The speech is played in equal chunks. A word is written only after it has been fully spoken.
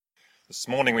This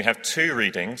morning we have two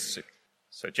readings.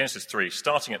 So Genesis 3,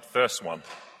 starting at verse 1.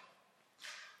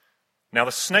 Now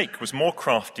the snake was more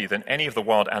crafty than any of the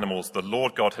wild animals the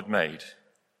Lord God had made.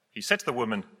 He said to the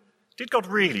woman, "Did God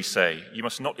really say, 'You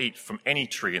must not eat from any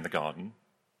tree in the garden'?"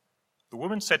 The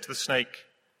woman said to the snake,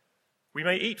 "We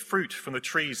may eat fruit from the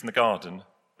trees in the garden,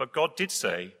 but God did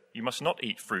say, 'You must not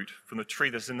eat fruit from the tree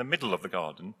that is in the middle of the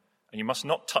garden, and you must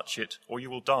not touch it, or you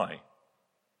will die.'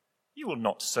 'You will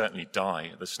not certainly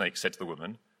die,' the snake said to the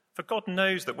woman, 'for God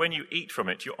knows that when you eat from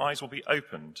it, your eyes will be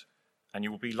opened, and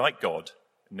you will be like God,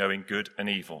 knowing good and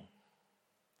evil.'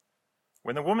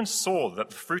 When the woman saw that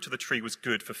the fruit of the tree was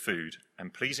good for food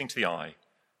and pleasing to the eye,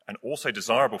 and also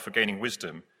desirable for gaining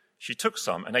wisdom, she took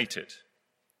some and ate it.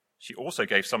 She also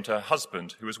gave some to her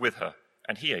husband who was with her,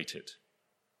 and he ate it.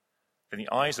 Then the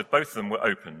eyes of both of them were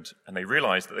opened, and they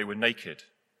realized that they were naked.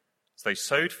 So they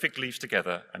sewed fig leaves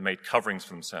together and made coverings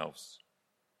for themselves.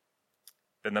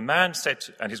 Then the man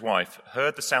and his wife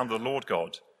heard the sound of the Lord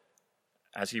God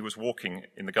as he was walking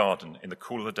in the garden in the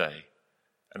cool of the day,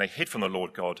 and they hid from the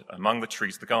Lord God among the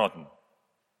trees of the garden.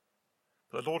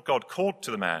 But the Lord God called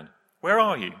to the man, "Where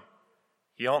are you?"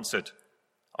 He answered,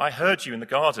 "I heard you in the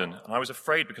garden, and I was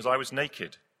afraid because I was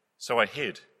naked, so I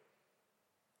hid."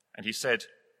 And he said,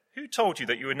 "Who told you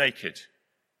that you were naked?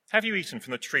 Have you eaten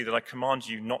from the tree that I commanded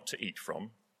you not to eat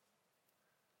from?"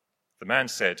 The man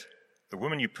said, "The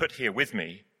woman you put here with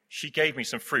me, she gave me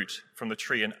some fruit from the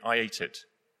tree, and I ate it."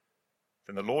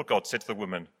 Then the Lord God said to the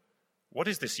woman, "What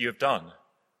is this you have done?"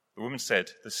 The woman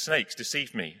said, "The snakes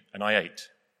deceived me, and I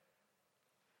ate."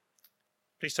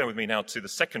 Please turn with me now to the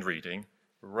second reading,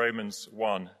 Romans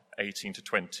 1, 18 to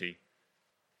 20.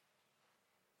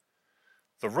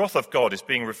 The wrath of God is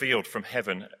being revealed from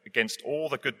heaven against all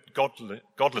the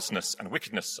godlessness and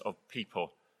wickedness of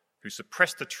people who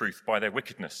suppress the truth by their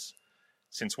wickedness,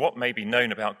 since what may be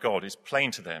known about God is plain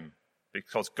to them,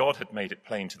 because God had made it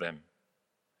plain to them.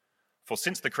 For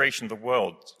since the creation of the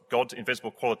world, God's invisible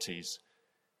qualities,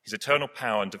 his eternal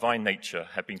power and divine nature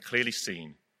have been clearly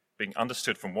seen, being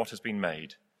understood from what has been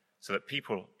made, so that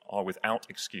people are without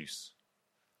excuse.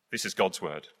 This is God's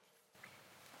word.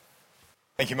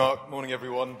 Thank you, Mark. Morning,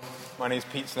 everyone. My name is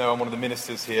Pete Snow. I'm one of the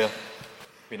ministers here.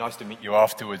 It'd be nice to meet you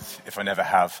afterwards, if I never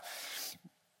have.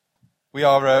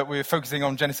 We're focusing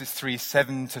on Genesis 3,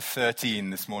 7 to 13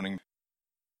 this morning.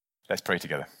 Let's pray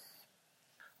together.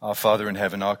 Our Father in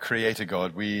heaven, our Creator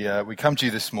God, we come to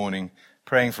you this morning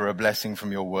praying for a blessing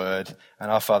from your word.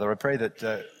 And our Father, I pray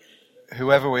that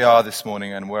whoever we are this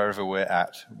morning and wherever we're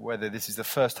at, whether this is the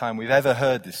first time we've ever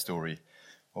heard this story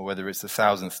or whether it's the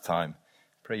 1,000th time,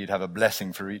 pray you'd have a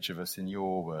blessing for each of us in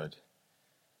your word.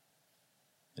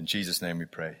 In Jesus' name we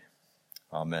pray.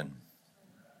 Amen.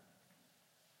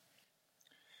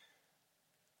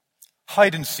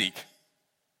 Hide and seek.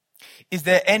 Is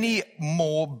there any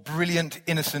more brilliant,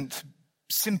 innocent,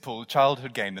 simple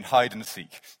childhood game than hide and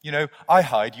seek? You know, I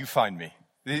hide, you find me.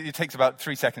 It takes about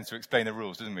 3 seconds to explain the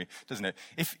rules, doesn't it?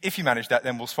 If you manage that,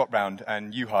 then we'll swap round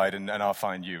and you hide and I'll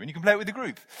find you. And you can play it with the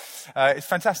group. It's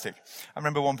fantastic. I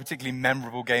remember one particularly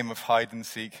memorable game of hide and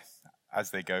seek,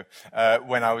 as they go,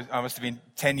 when I must have been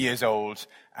 10 years old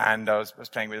and I was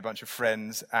playing with a bunch of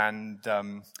friends and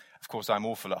of course, I'm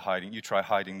awful at hiding. You try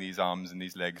hiding these arms and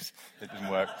these legs. It doesn't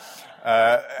work.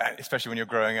 Especially when you're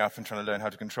growing up and trying to learn how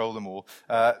to control them all.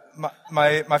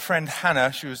 My friend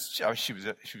Hannah, she was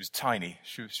tiny.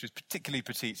 She was particularly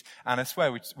petite. And I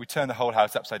swear we turned the whole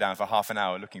house upside down for half an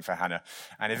hour looking for Hannah.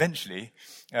 And eventually,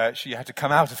 she had to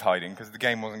come out of hiding because the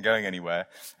game wasn't going anywhere.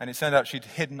 And it turned out she'd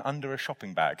hidden under a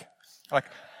shopping bag. Like,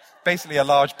 basically a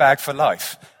large bag for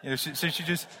life. You know, so she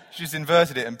just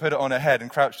inverted it and put it on her head and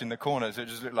crouched in the corner so it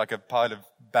just looked like a pile of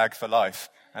bags for life.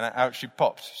 And out she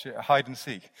popped. Hide and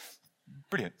seek.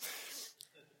 Brilliant.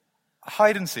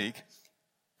 Hide and seek,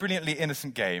 brilliantly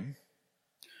innocent game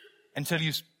until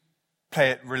you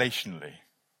play it relationally. It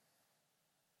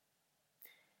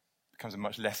becomes a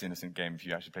much less innocent game if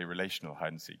you actually play relational hide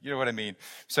and seek. You know what I mean?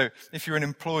 So if you're an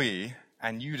employee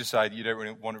and you decide you don't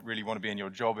really want to be in your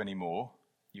job anymore,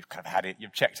 you've kind of had it,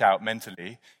 you've checked out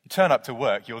mentally. You turn up to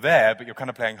work, you're there, but you're kind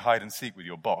of playing hide and seek with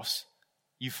your boss.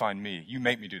 You find me. You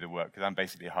make me do the work because I'm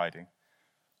basically hiding.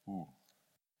 Ooh.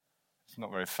 It's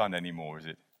not very fun anymore, is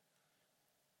it?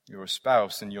 You're a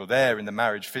spouse and you're there in the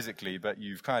marriage physically, but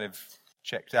you've kind of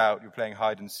checked out. You're playing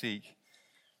hide and seek.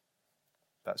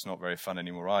 That's not very fun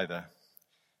anymore either.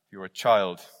 If you're a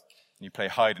child and you play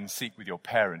hide and seek with your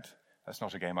parent, that's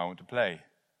not a game I want to play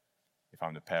if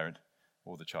I'm the parent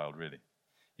or the child, really.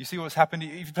 You see what's happened?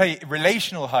 If you play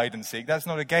relational hide and seek, that's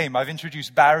not a game. I've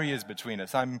introduced barriers between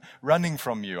us. I'm running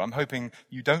from you. I'm hoping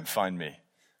you don't find me.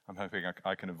 I'm hoping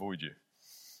I can avoid you.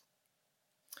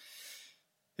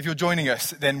 If you're joining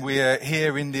us, then we're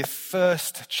here in the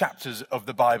first chapters of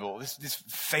the Bible, this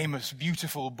famous,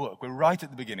 beautiful book. We're right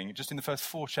at the beginning, just in the first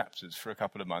 4 chapters for a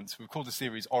couple of months. We've called the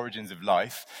series Origins of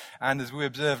Life. And as we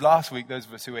observed last week, those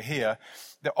of us who are here,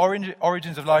 the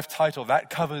Origins of Life title, that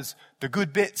covers the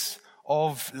good bits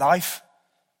of life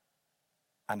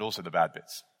and also the bad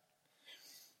bits.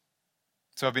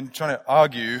 So I've been trying to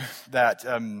argue that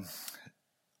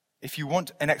if you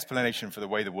want an explanation for the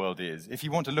way the world is, if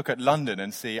you want to look at London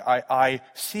and see, I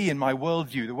see in my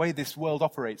worldview the way this world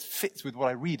operates fits with what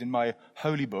I read in my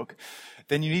holy book,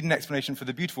 then you need an explanation for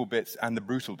the beautiful bits and the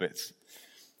brutal bits.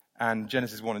 And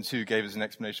Genesis 1 and 2 gave us an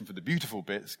explanation for the beautiful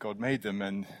bits. God made them,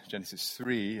 and Genesis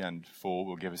 3 and 4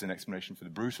 will give us an explanation for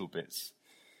the brutal bits.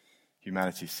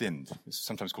 Humanity sinned. It's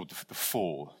sometimes called the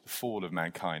fall of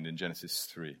mankind in Genesis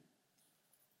 3.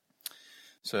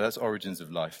 So that's Origins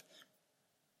of Life.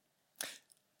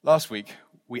 Last week,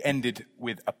 we ended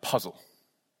with a puzzle.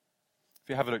 If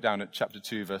you have a look down at chapter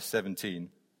 2, verse 17.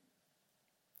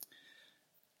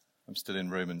 I'm still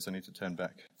in Romans, I need to turn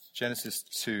back. Genesis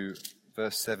 2,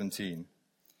 verse 17.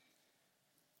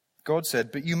 God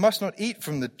said, "But you must not eat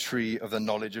from the tree of the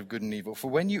knowledge of good and evil, for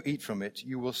when you eat from it,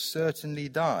 you will certainly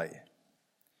die."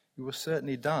 You will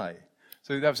certainly die.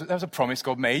 So that was a promise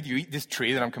God made. You eat this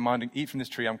tree that eat from this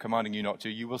tree I'm commanding you not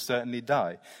to, you will certainly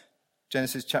die.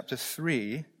 Genesis chapter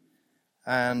 3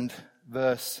 and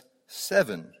verse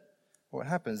 7. What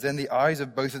happens? Then the eyes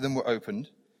of both of them were opened,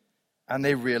 and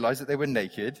they realized that they were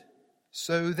naked,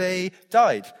 so they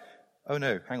died. Oh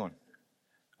no, hang on.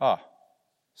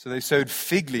 So they sewed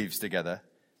fig leaves together,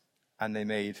 and they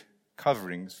made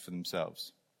coverings for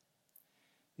themselves.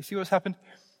 You see what's happened?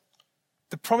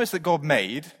 The promise that God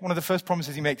made, one of the first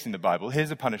promises he makes in the Bible,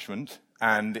 here's a punishment,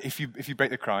 and if you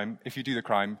break the crime, if you do the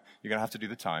crime, you're going to have to do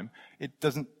the time. It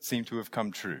doesn't seem to have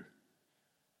come true.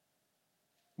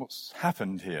 What's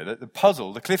happened here? The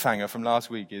puzzle, the cliffhanger from last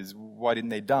week is, why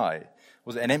didn't they die?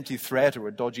 Was it an empty threat or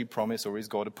a dodgy promise, or is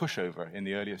God a pushover in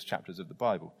the earliest chapters of the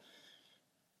Bible?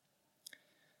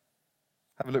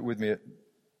 Have a look with me at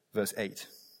verse 8.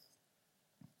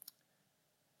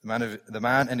 The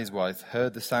man and his wife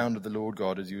heard the sound of the Lord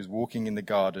God as he was walking in the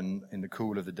garden in the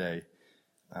cool of the day,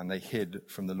 and they hid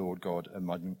from the Lord God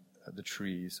among the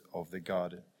trees of the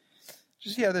garden. Do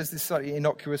you see how there's this slightly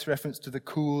innocuous reference to the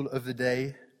cool of the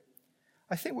day?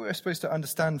 I think we're supposed to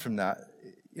understand from that,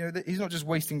 that he's not just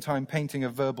wasting time painting a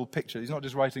verbal picture. He's not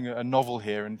just writing a novel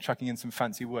here and chucking in some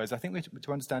fancy words. I think we're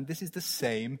to understand this is the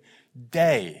same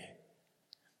day.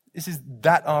 This is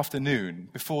that afternoon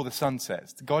before the sun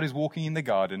sets. God is walking in the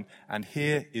garden, and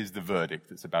here is the verdict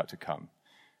that's about to come.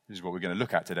 This is what we're going to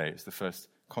look at today. It's the first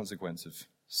consequence of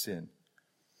sin.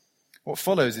 What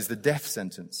follows is the death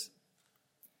sentence.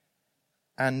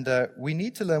 And we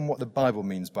need to learn what the Bible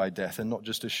means by death and not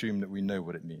just assume that we know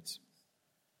what it means.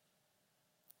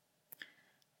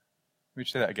 Let me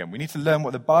say that again. We need to learn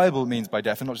what the Bible means by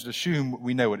death and not just assume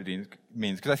we know what it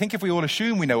means. Because I think if we all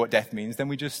assume we know what death means, then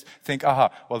we just think,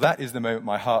 well, that is the moment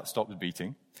my heart stops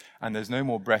beating and there's no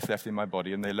more breath left in my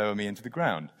body and they lower me into the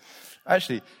ground.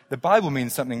 Actually, the Bible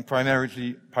means something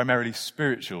primarily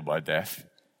spiritual by death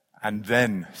and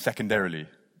then secondarily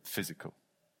physical.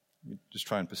 Let me just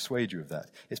try and persuade you of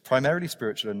that. It's primarily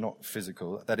spiritual and not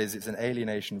physical. That is, it's an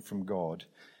alienation from God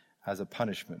as a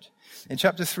punishment. In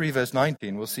chapter 3, verse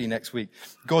 19, we'll see next week,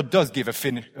 God does give a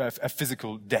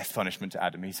physical death punishment to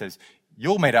Adam. He says,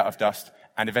 you're made out of dust,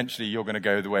 and eventually you're going to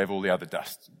go the way of all the other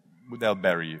dust. They'll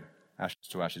bury you. Ashes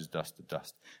to ashes, dust to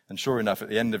dust. And sure enough, at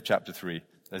the end of chapter 3,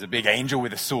 there's a big angel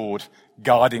with a sword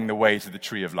guarding the way to the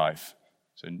tree of life.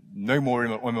 So no more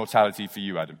immortality for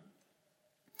you, Adam.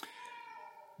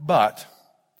 But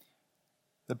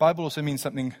the Bible also means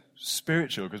something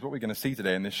spiritual, because what we're going to see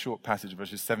today in this short passage,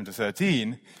 verses 7 to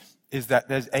 13, is that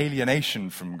there's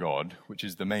alienation from God, which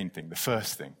is the main thing, the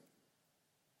first thing.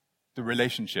 The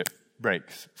relationship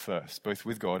breaks first, both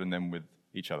with God and then with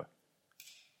each other.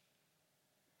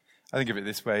 I think of it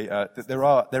this way, that there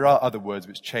are other words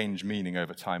which change meaning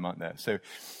over time, aren't there? So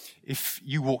if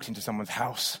you walked into someone's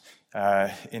house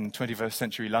in 21st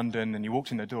century London and you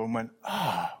walked in the door and went,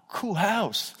 cool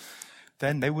house,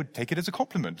 then they would take it as a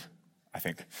compliment, I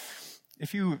think.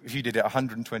 If you did it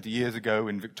 120 years ago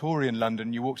in Victorian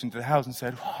London, you walked into the house and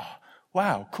said,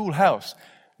 wow, cool house,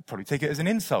 they'd probably take it as an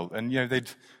insult. And,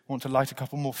 they'd want to light a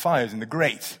couple more fires in the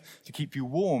grate to keep you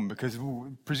warm because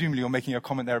presumably you're making a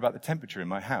comment there about the temperature in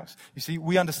my house. You see,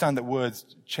 we understand that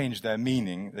words change their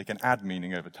meaning. They can add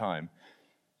meaning over time.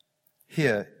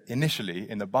 Here, initially,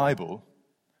 in the Bible,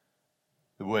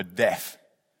 the word death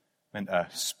meant a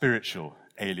spiritual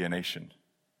alienation,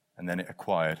 and then it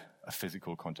acquired a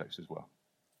physical context as well.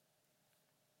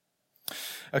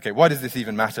 Okay, why does this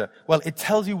even matter? Well, it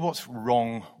tells you what's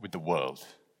wrong with the world.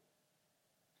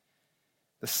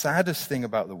 The saddest thing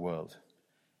about the world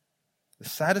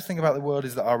is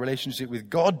that our relationship with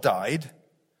God died,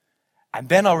 and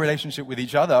then our relationship with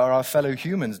each other, our fellow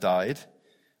humans, died,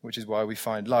 which is why we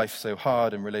find life so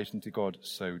hard and relation to God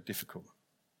so difficult.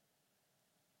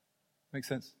 Make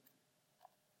sense?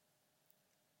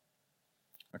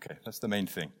 Okay, that's the main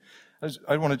thing.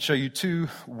 I want to show you two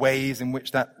ways in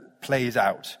which that plays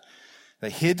out. They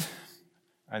hid,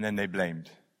 and then they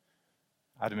blamed.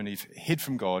 Adam and Eve hid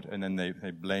from God, and then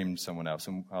they blamed someone else.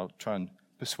 And I'll try and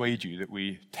persuade you that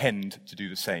we tend to do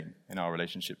the same in our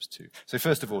relationships too. So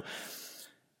first of all,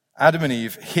 Adam and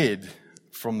Eve hid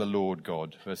from the Lord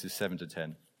God, verses 7 to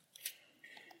 10.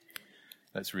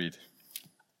 Let's read.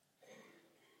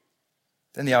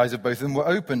 Then the eyes of both of them were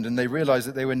opened, and they realized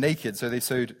that they were naked, so they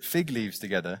sewed fig leaves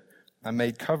together and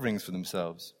made coverings for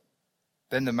themselves.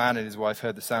 Then the man and his wife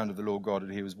heard the sound of the Lord God,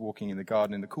 and he was walking in the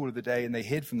garden in the cool of the day, and they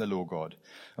hid from the Lord God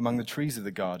among the trees of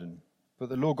the garden. But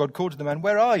the Lord God called to the man,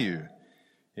 "Where are you?"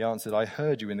 He answered, "I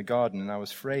heard you in the garden, and I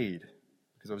was afraid,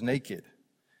 because I was naked.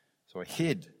 So I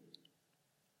hid."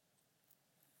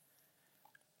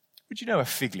 Would you know a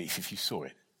fig leaf if you saw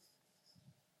it?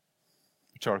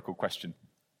 Rhetorical question.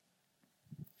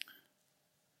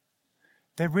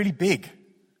 They're really big.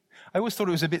 I always thought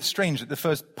it was a bit strange that the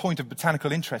first point of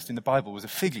botanical interest in the Bible was a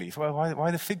fig leaf. Well,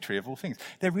 why the fig tree of all things?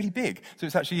 They're really big, so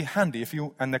it's actually handy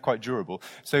and they're quite durable.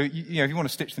 So if you want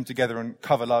to stitch them together and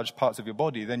cover large parts of your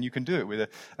body, then you can do it with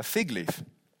a fig leaf.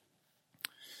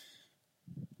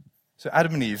 So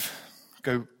Adam and Eve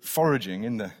go foraging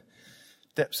in the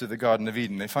depths of the Garden of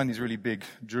Eden. They find these really big,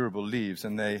 durable leaves,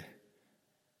 and they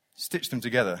stitch them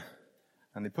together,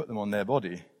 and they put them on their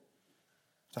body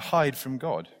to hide from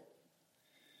God.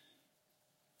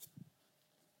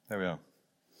 There we are.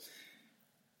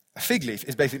 A fig leaf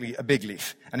is basically a big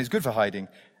leaf, and it's good for hiding.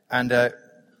 And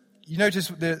you notice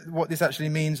what this actually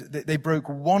means? They broke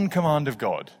one command of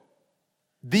God,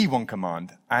 the one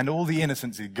command, and all the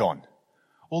innocence is gone.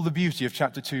 All the beauty of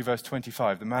chapter 2, verse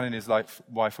 25, the man and his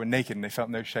wife were naked and they felt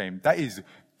no shame. That is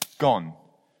gone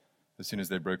as soon as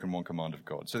they've broken one command of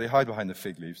God. So they hide behind the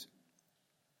fig leaves.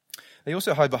 They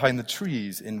also hide behind the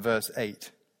trees in verse 8.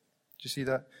 Do you see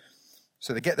that?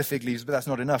 So they get the fig leaves, but that's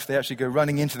not enough. They actually go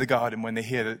running into the garden when they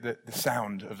hear the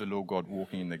sound of the Lord God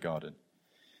walking in the garden.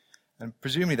 And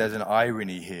presumably there's an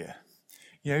irony here.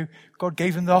 God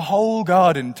gave them the whole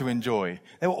garden to enjoy.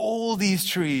 There were all these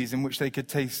trees in which they could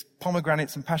taste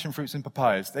pomegranates and passion fruits and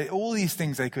papayas. All these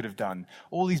things they could have done.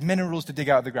 All these minerals to dig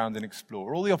out of the ground and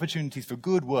explore. All the opportunities for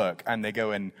good work, and they go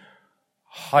and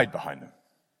hide behind them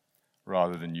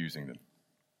rather than using them.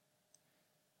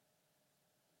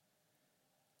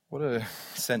 What a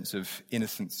sense of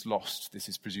innocence lost this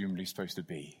is presumably supposed to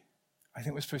be. I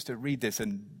think we're supposed to read this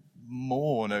and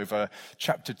mourn over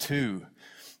chapter 2.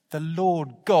 The Lord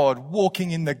God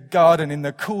walking in the garden in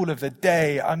the cool of the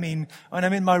day. I mean, when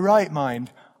I'm in my right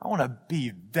mind, I want to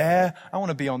be there. I want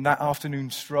to be on that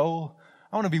afternoon stroll.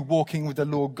 I want to be walking with the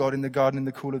Lord God in the garden in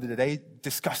the cool of the day,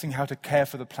 discussing how to care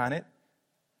for the planet.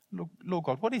 Lord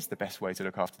God, what is the best way to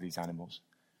look after these animals?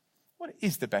 What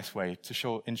is the best way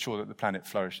to ensure that the planet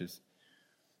flourishes?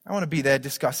 I want to be there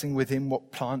discussing with him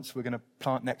what plants we're going to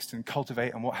plant next and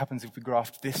cultivate and what happens if we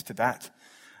graft this to that.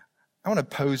 I want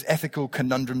to pose ethical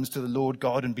conundrums to the Lord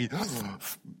God and be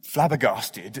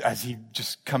flabbergasted as he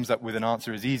just comes up with an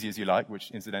answer as easy as you like, which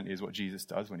incidentally is what Jesus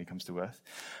does when he comes to earth.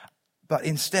 But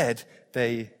instead,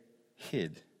 they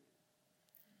hid.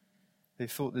 They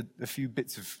thought that a few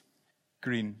bits of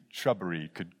green shrubbery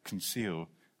could conceal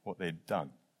what they'd done.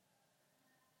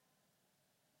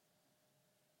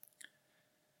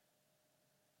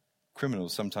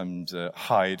 Criminals sometimes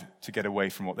hide to get away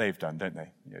from what they've done, don't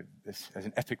they? There's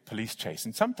an epic police chase,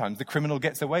 and sometimes the criminal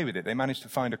gets away with it. They manage to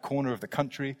find a corner of the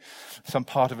country, some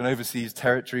part of an overseas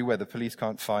territory where the police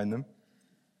can't find them.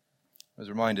 I was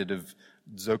reminded of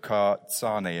Dzhokhar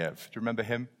Tsarnaev. Do you remember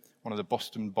him? One of the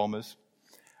Boston bombers.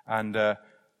 And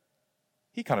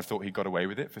he kind of thought he got away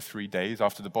with it for 3 days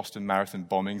after the Boston Marathon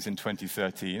bombings in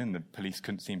 2013, and the police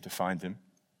couldn't seem to find him.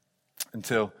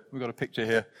 Until, we've got a picture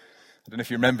here. I don't know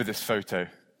if you remember this photo.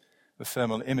 The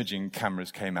thermal imaging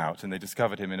cameras came out, and they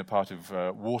discovered him in a part of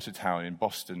Watertown in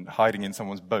Boston, hiding in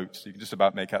someone's boat. So you can just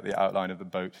about make out the outline of the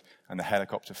boat, and the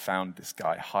helicopter found this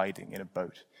guy hiding in a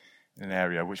boat in an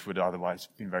area which would otherwise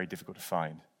have been very difficult to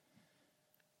find.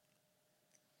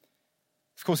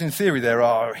 Of course, in theory, there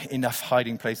are enough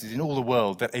hiding places in all the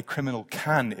world that a criminal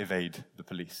can evade the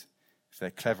police if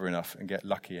they're clever enough and get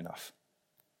lucky enough.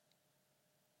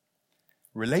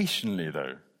 Relationally,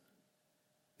 though,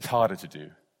 it's harder to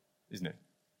do, isn't it?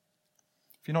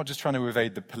 If you're not just trying to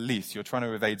evade the police, you're trying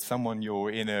to evade someone you're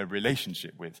in a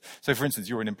relationship with. So, for instance,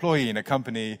 you're an employee in a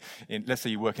company, let's say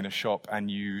you work in a shop,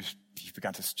 and you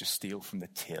began to just steal from the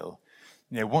till.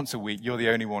 Once a week, you're the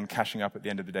only one cashing up at the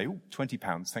end of the day. Ooh,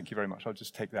 £20, thank you very much, I'll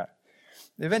just take that.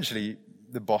 Eventually,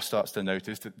 the boss starts to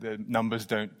notice that the numbers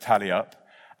don't tally up,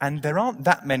 and there aren't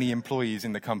that many employees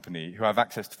in the company who have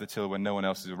access to the till when no one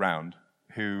else is around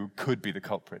who could be the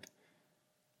culprit.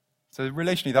 So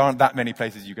relationally, there aren't that many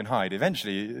places you can hide.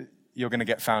 Eventually, you're going to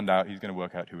get found out, he's going to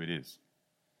work out who it is.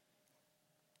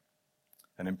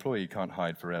 An employee can't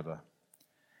hide forever.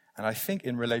 And I think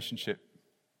in relationship,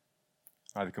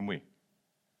 neither can we. To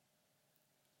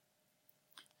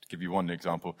give you one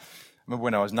example, I remember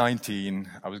when I was 19,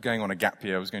 I was going on a gap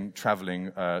year. I was going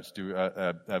traveling to do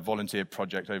a volunteer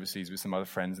project overseas with some other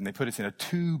friends, and they put us in a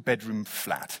 2-bedroom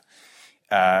flat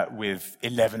with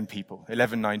 11 people,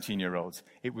 11 19-year-olds.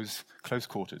 It was close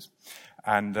quarters.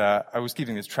 And I was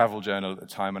keeping this travel journal at the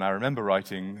time, and I remember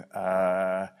writing,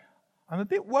 I'm a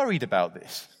bit worried about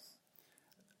this.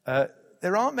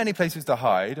 There aren't many places to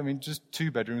hide. I mean, just 2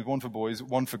 bedrooms, one for boys,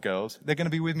 one for girls. They're going to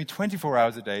be with me 24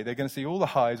 hours a day. They're going to see all the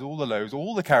highs, all the lows,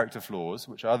 all the character flaws,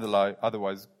 which I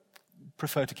otherwise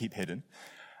prefer to keep hidden.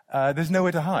 There's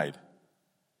nowhere to hide.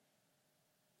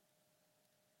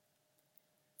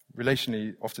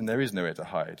 Relationally, often there is nowhere to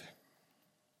hide.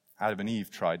 Adam and Eve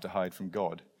tried to hide from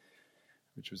God,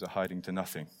 which was a hiding to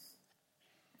nothing.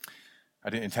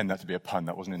 I didn't intend that to be a pun.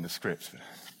 That wasn't in the script. But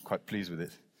I'm quite pleased with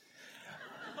it.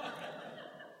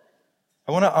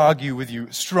 I want to argue with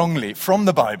you strongly from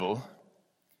the Bible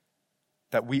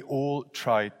that we all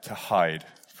try to hide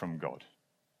from God.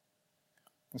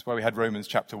 That's why we had Romans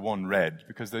chapter 1 read,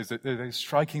 because those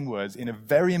striking words in a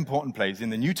very important place in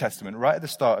the New Testament, right at the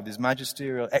start of this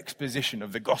magisterial exposition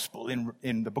of the gospel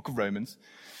in the book of Romans,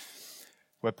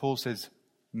 where Paul says,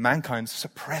 mankind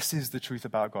suppresses the truth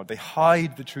about God. They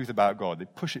hide the truth about God. They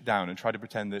push it down and try to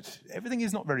pretend that everything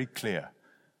is not very clear.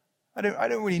 I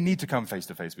don't really need to come face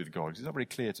to face with God, because it's not very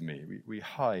clear to me. We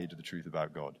hide the truth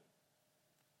about God.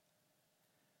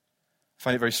 I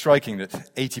find it very striking that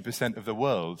 80% of the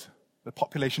world, the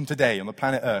population today on the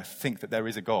planet Earth, think that there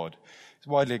is a God. It's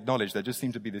widely acknowledged there just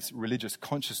seems to be this religious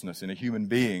consciousness in a human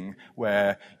being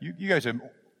where you go to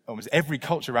almost every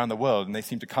culture around the world and they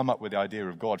seem to come up with the idea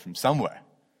of God from somewhere.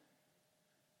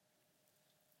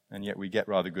 And yet we get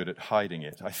rather good at hiding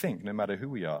it, I think, no matter who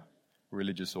we are,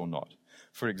 religious or not.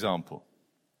 For example,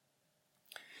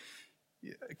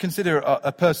 consider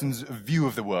a person's view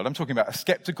of the world. I'm talking about a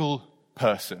skeptical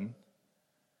person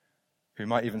who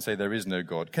might even say there is no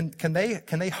God. Can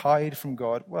they hide from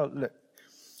God? Well, look,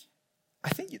 I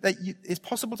think that it's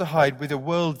possible to hide with a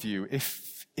worldview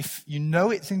if you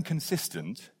know it's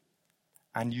inconsistent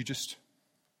and you just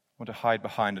want to hide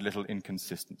behind a little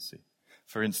inconsistency.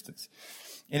 For instance,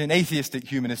 in an atheistic,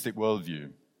 humanistic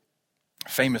worldview,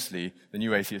 famously, the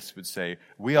new atheists would say,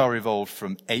 we are evolved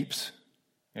from apes.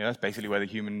 That's basically where the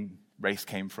human race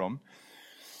came from.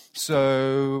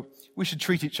 So we should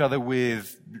treat each other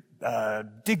with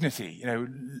dignity,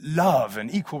 love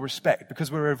and equal respect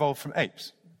because we're evolved from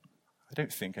apes. I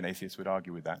don't think an atheist would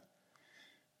argue with that.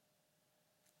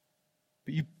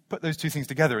 But you put those two things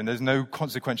together and there's no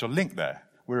consequential link there.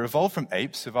 We're evolved from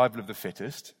apes, survival of the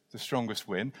fittest, the strongest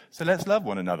win, so let's love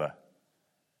one another.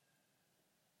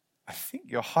 I think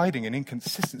you're hiding an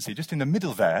inconsistency just in the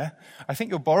middle there. I think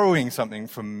you're borrowing something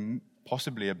from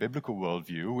possibly a biblical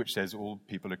worldview, which says all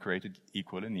people are created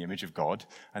equal in the image of God,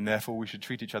 and therefore we should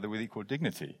treat each other with equal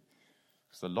dignity.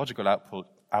 Because the logical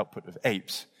output of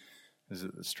apes is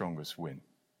that the strongest win.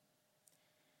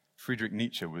 Friedrich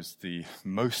Nietzsche was the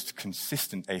most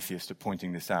consistent atheist at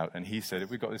pointing this out, and he said, if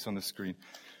we've got this on the screen,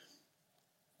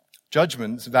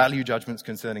 value judgments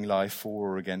concerning life,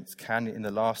 for or against, can in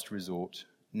the last resort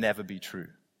never be true.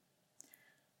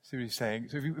 See what he's saying?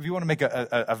 So if you want to make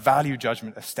a value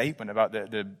judgment, a statement about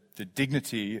the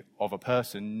dignity of a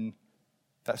person,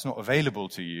 that's not available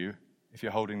to you if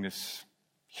you're holding this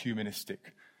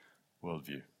humanistic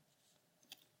worldview.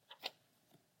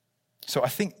 So I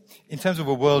think in terms of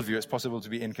a worldview, it's possible to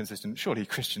be inconsistent. Surely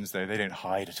Christians, though, they don't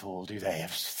hide at all, do they?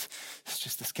 It's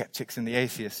just the skeptics and the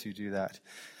atheists who do that.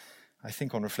 I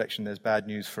think on reflection, there's bad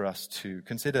news for us too.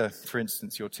 Consider, for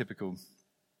instance, your typical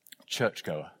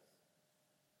churchgoer.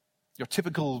 Your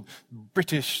typical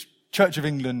British Church of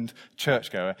England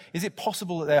churchgoer. Is it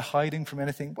possible that they're hiding from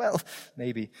anything? Well,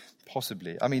 maybe,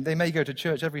 possibly. I mean, they may go to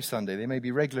church every Sunday. They may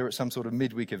be regular at some sort of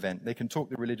midweek event. They can talk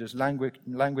the religious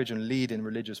language and lead in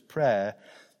religious prayer.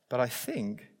 But I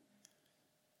think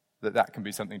that can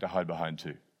be something to hide behind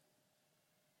too.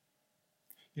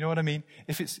 You know what I mean?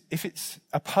 If it's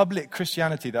a public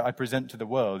Christianity that I present to the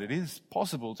world, it is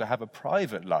possible to have a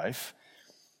private life,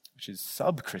 which is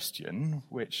sub-Christian,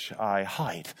 which I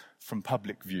hide from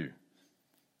public view.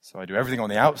 So I do everything on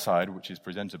the outside, which is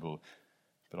presentable,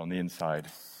 but on the inside,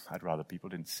 I'd rather people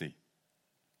didn't see.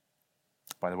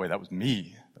 By the way, that was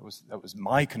me. That was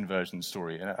my conversion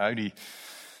story. And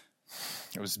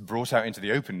it was brought out into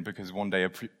the open because one day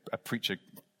a preacher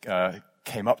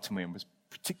came up to me and was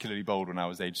particularly bold when I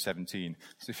was age 17.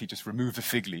 So if he just removed the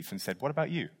fig leaf and said, "What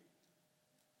about you?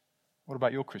 What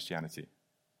about your Christianity?"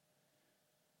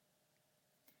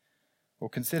 Or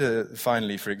consider,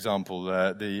 finally, for example,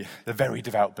 the very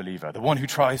devout believer, the one who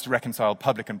tries to reconcile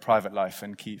public and private life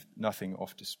and keep nothing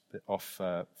off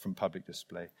from public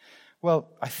display.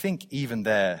 Well, I think even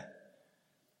there,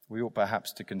 we ought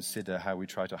perhaps to consider how we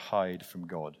try to hide from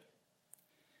God.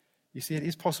 You see, it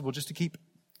is possible just to keep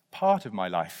part of my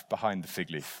life behind the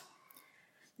fig leaf.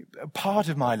 Part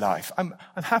of my life. I'm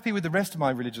happy with the rest of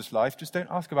my religious life, just don't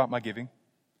ask about my giving.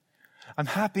 I'm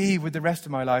happy with the rest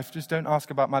of my life, just don't ask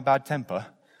about my bad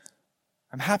temper.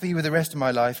 I'm happy with the rest of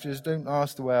my life, just don't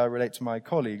ask the way I relate to my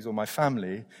colleagues or my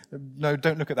family. No,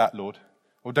 don't look at that, Lord.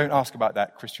 Or don't ask about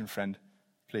that, Christian friend,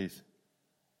 please.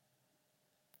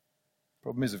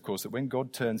 Problem is, of course, that when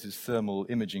God turns his thermal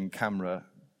imaging camera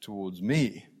towards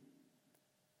me,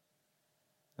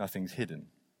 nothing's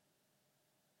hidden.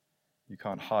 You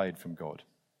can't hide from God.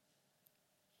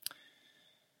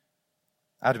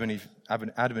 Adam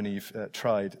and Eve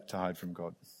tried to hide from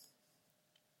God.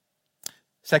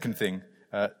 Second thing,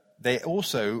 they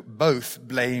also both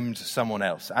blamed someone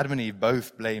else. Adam and Eve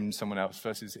both blamed someone else,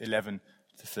 verses 11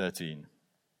 to 13. You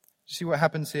see what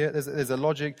happens here? There's a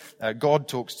logic. God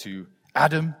talks to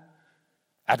Adam.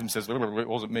 Adam says, "Well, it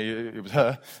wasn't me, it was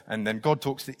her." And then God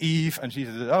talks to Eve, and she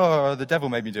says, "Oh, the devil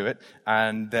made me do it."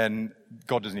 And then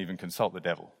God doesn't even consult the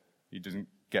devil. He doesn't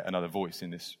get another voice in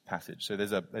this passage. So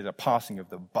there's a passing of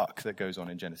the buck that goes on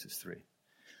in Genesis 3.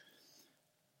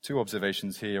 Two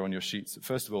observations here on your sheets.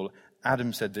 First of all,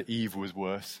 Adam said that Eve was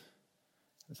worse.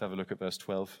 Let's have a look at verse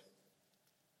 12.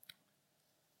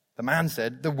 The man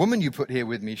said, "The woman you put here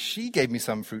with me, she gave me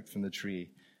some fruit from the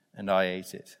tree, and I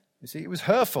ate it." You see, it was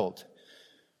her fault.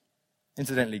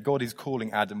 Incidentally, God is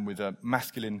calling Adam with a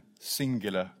masculine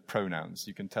singular pronouns.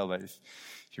 You can tell that if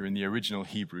you're in the original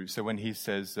Hebrew. So when he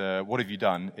says, "What have you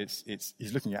done?"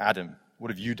 he's looking at Adam. What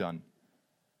have you done?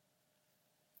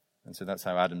 And so that's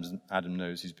how Adam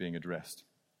knows he's being addressed.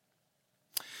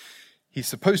 He's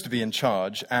supposed to be in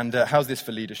charge, and how's this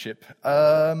for leadership?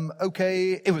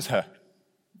 Okay, it was her.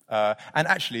 And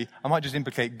actually, I might just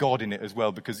implicate God in it as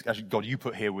well, because actually, God, you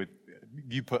put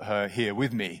her here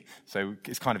with me, so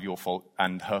it's kind of your fault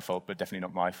and her fault, but definitely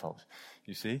not my fault.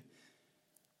 You see?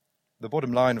 The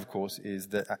bottom line, of course, is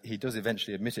that he does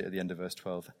eventually admit it at the end of verse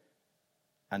 12,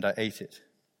 "And I ate it."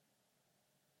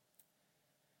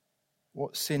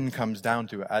 What sin comes down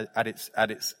to at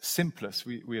its simplest,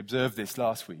 we observed this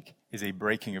last week, is a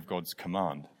breaking of God's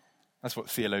command. That's what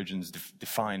theologians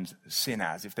defined sin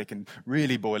as. If they can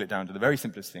really boil it down to the very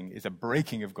simplest thing, is a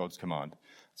breaking of God's command.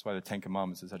 That's why the Ten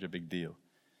Commandments are such a big deal.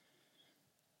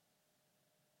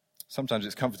 Sometimes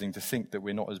it's comforting to think that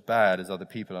we're not as bad as other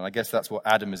people, and I guess that's what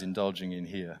Adam is indulging in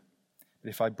here. But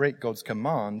if I break God's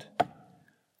command,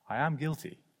 I am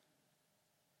guilty.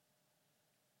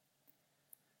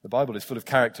 The Bible is full of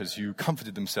characters who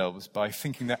comforted themselves by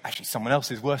thinking that actually someone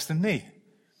else is worse than me.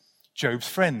 Job's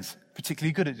friends,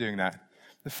 particularly good at doing that.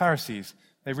 The Pharisees,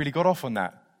 they really got off on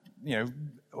that.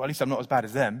 Well, at least I'm not as bad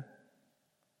as them.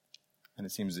 And it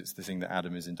seems it's the thing that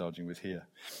Adam is indulging with here.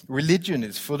 Religion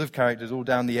is full of characters all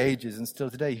down the ages and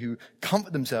still today who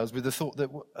comfort themselves with the thought that,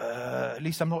 at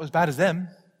least I'm not as bad as them.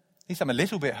 At least I'm a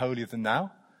little bit holier than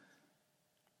thou.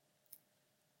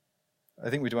 I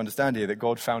think we do understand here that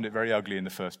God found it very ugly in the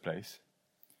first place.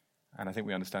 And I think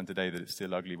we understand today that it's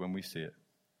still ugly when we see it.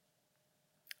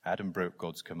 Adam broke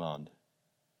God's command.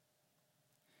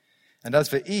 And as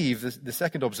for Eve, the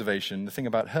second observation, the thing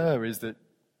about her is that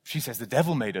she says the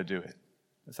devil made her do it.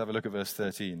 Let's have a look at verse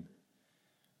 13.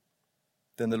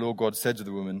 Then the Lord God said to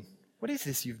the woman, "What is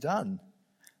this you've done?"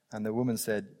 And the woman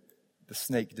said, "The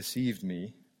snake deceived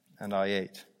me, and I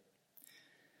ate."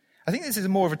 I think this is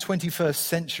more of a 21st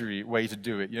century way to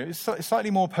do it. It's slightly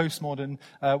more postmodern.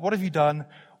 What have you done?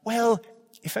 Well,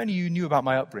 if only you knew about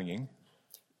my upbringing.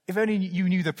 If only you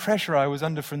knew the pressure I was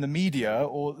under from the media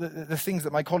or the things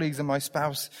that my colleagues and my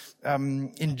spouse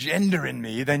engender in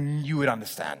me, then you would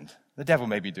understand. The devil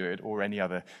made me do it, or any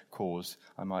other cause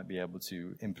I might be able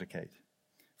to implicate.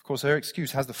 Of course, her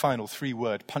excuse has the final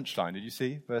three-word punchline. Did you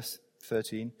see? Verse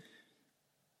 13.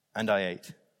 "And I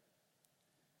ate."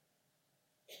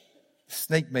 The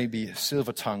snake may be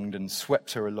silver-tongued and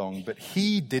swept her along, but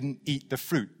he didn't eat the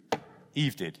fruit.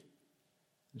 Eve did.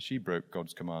 And she broke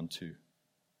God's command too.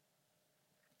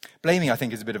 Blaming, I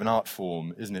think, is a bit of an art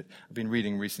form, isn't it? I've been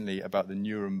reading recently about the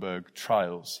Nuremberg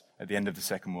trials at the end of the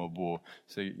Second World War.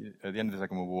 So at the end of the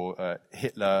Second World War,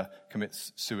 Hitler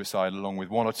commits suicide along with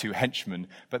one or two henchmen.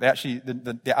 But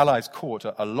the Allies caught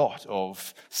a lot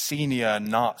of senior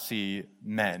Nazi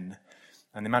men,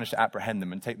 and they managed to apprehend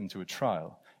them and take them to a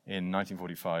trial in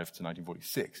 1945 to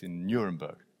 1946 in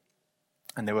Nuremberg.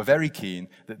 And they were very keen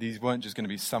that these weren't just going to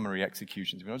be summary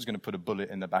executions. We're not just going to put a bullet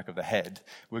in the back of the head.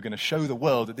 We're going to show the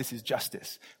world that this is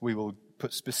justice. We will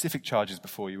put specific charges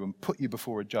before you and put you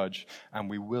before a judge,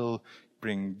 and we will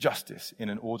bring justice in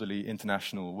an orderly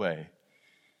international way.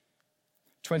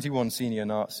 21 senior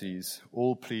Nazis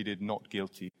all pleaded not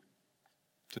guilty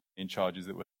to the main charges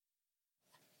that were.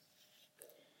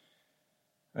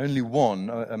 Only one,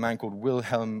 a man called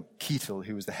Wilhelm Keitel,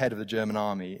 who was the head of the German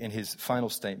army, in his final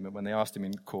statement, when they asked him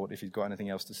in court if he's got anything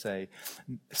else to say,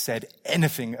 said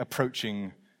anything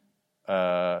approaching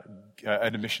an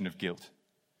admission of guilt.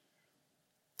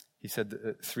 He said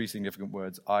three significant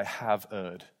words: "I have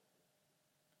erred."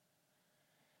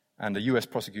 And a US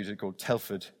prosecutor called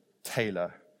Telford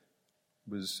Taylor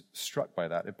was struck by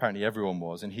that. Apparently everyone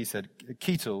was. And he said,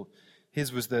 Keitel,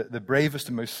 his was the bravest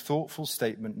and most thoughtful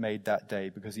statement made that day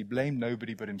because he blamed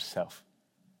nobody but himself.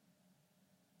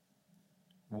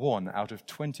 One out of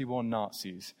 21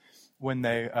 Nazis, when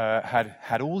they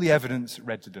had all the evidence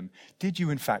read to them, did you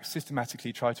in fact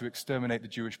systematically try to exterminate the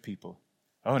Jewish people?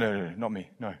 Oh, no, not me.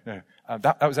 No.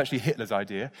 That was actually Hitler's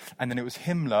idea. And then it was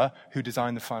Himmler who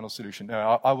designed the final solution.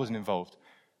 No, I wasn't involved.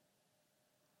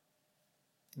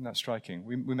 Isn't that striking?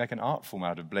 We make an art form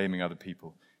out of blaming other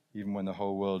people, even when the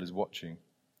whole world is watching.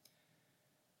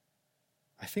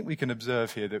 I think we can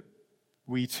observe here that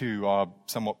we too are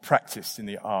somewhat practiced in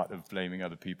the art of blaming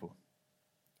other people.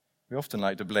 We often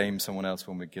like to blame someone else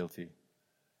when we're guilty.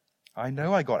 I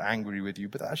know I got angry with you,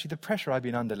 but actually the pressure I've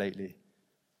been under lately.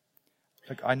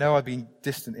 I know I've been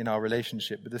distant in our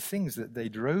relationship, but the things that they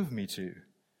drove me to.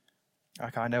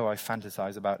 I know I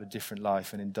fantasize about a different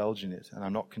life and indulge in it, and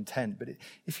I'm not content. But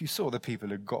if you saw the people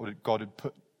that God had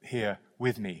put here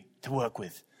with me to work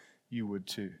with, you would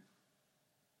too.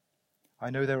 I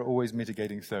know there are always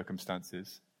mitigating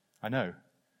circumstances. I know.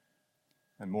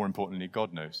 And more importantly,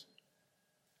 God knows.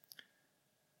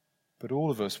 But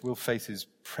all of us will face his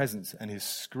presence and his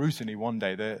scrutiny one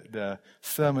day. The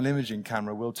thermal imaging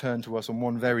camera will turn to us on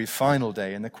one very final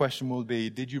day, and the question will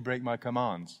be, did you break my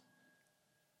commands?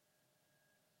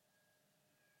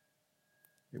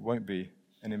 It won't be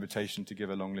an invitation to give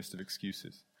a long list of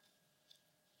excuses.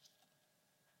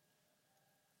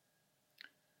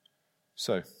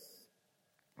 So,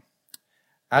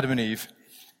 Adam and Eve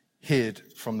hid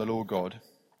from the Lord God,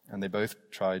 and they both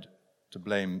tried to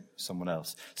blame someone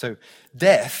else. So,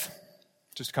 death,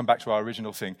 just to come back to our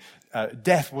original thing,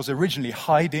 death was originally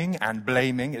hiding and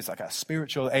blaming. It's like a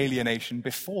spiritual alienation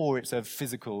before it's a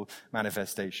physical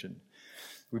manifestation.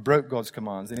 We broke God's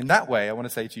commands. And in that way, I want to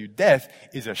say to you, death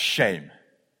is a shame.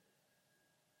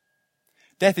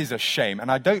 Death is a shame.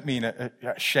 And I don't mean a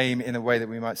shame in a way that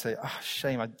we might say,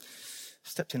 shame, I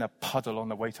stepped in a puddle on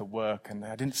the way to work and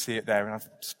I didn't see it there and I've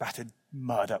spattered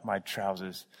mud up my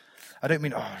trousers. I don't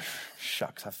mean,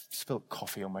 shucks, I've spilled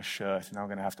coffee on my shirt and now I'm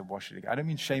going to have to wash it again. I don't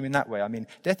mean shame in that way. I mean,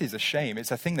 death is a shame.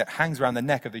 It's a thing that hangs around the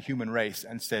neck of the human race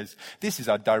and says, this is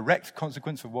a direct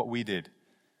consequence of what we did.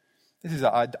 This is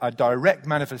a direct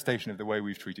manifestation of the way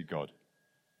we've treated God.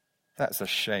 That's a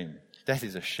shame. Death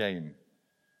is a shame.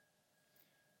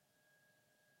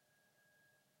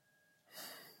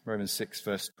 Romans 6,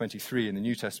 verse 23 in the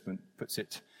New Testament puts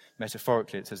it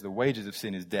metaphorically. It says the wages of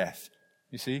sin is death.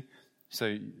 You see?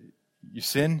 So you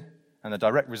sin, and the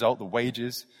direct result, the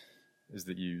wages, is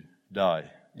that you die,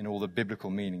 in all the biblical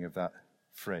meaning of that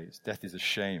phrase. Death is a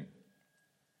shame.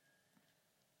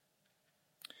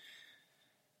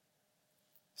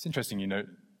 It's interesting,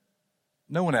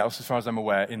 no one else, as far as I'm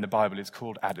aware, in the Bible is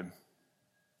called Adam.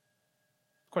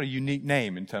 Quite a unique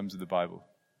name in terms of the Bible.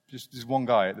 Just one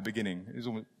guy at the beginning. It's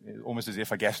almost as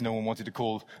if, I guess, no one wanted to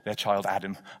call their child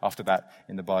Adam after that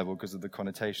in the Bible because of the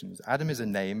connotations. Adam is a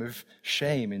name of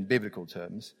shame in biblical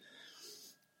terms.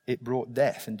 It brought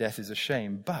death, and death is a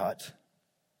shame. But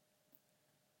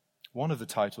one of the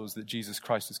titles that Jesus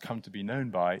Christ has come to be known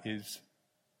by is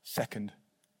Second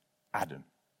Adam.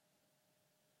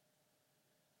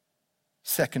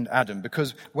 Second Adam,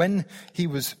 because when he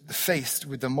was faced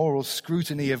with the moral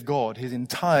scrutiny of God his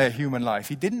entire human life,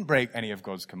 he didn't break any of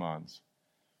God's commands.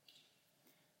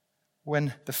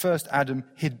 When the first Adam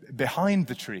hid behind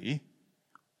the tree,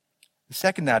 the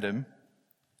second Adam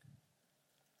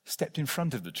stepped in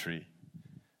front of the tree,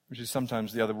 which is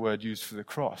sometimes the other word used for the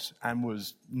cross, and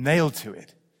was nailed to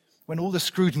it. When all the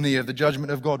scrutiny of the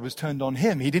judgment of God was turned on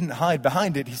him, he didn't hide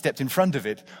behind it, he stepped in front of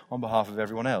it on behalf of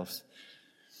everyone else.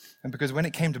 And because when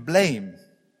it came to blame,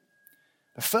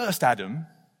 the first Adam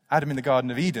in the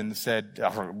Garden of Eden said,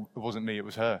 "Oh, it wasn't me, it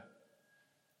was her."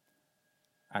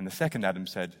 And the second Adam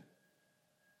said,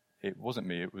 "It wasn't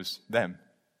me, it was them,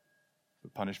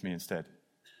 but punished me instead."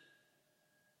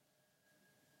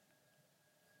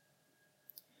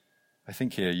 I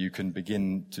think here you can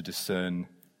begin to discern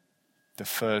the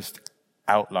first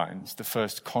outlines, the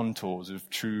first contours of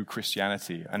true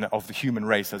Christianity and of the human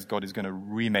race as God is going to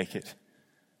remake it.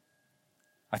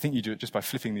 I think you do it just by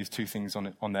flipping these two things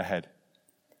on their head.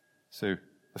 So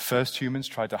the first humans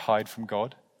tried to hide from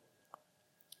God.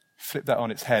 Flip that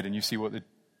on its head and you see what the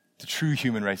true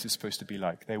human race is supposed to be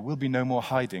like. There will be no more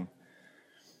hiding.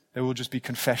 There will just be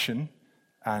confession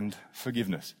and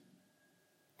forgiveness.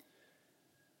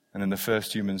 And then the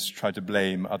first humans tried to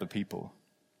blame other people.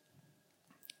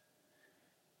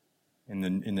 In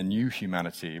the new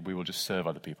humanity, we will just serve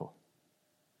other people.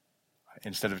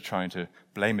 Instead of trying to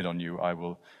blame it on you, I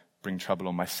will bring trouble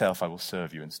on myself, I will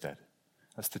serve you instead.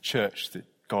 That's the church that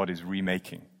God is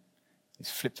remaking. He's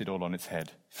flipped it all on its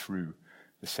head through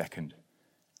the second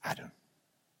Adam.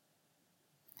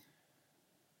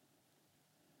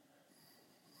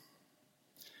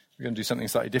 We're going to do something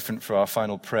slightly different for our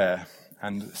final prayer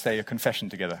and say a confession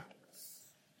together.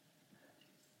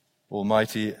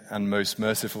 Almighty and most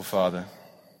merciful Father,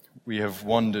 we have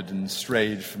wandered and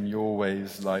strayed from your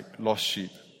ways like lost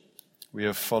sheep. We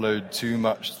have followed too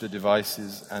much the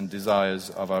devices and desires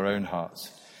of our own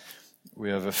hearts. We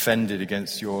have offended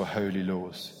against your holy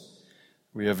laws.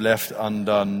 We have left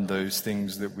undone those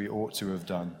things that we ought to have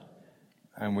done,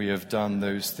 and we have done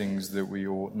those things that we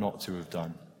ought not to have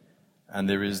done, and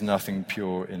there is nothing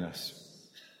pure in us.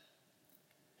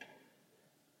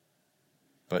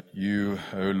 But you,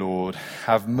 O Lord,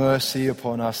 have mercy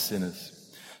upon us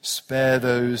sinners. Spare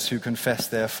those who confess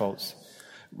their faults.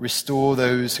 Restore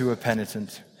those who are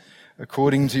penitent,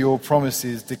 according to your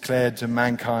promises declared to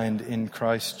mankind in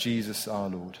Christ Jesus our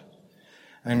Lord.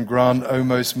 And grant, O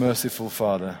most merciful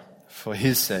Father, for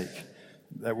his sake,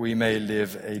 that we may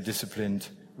live a disciplined,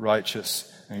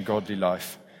 righteous, and godly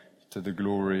life to the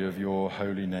glory of your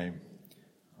holy name.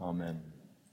 Amen.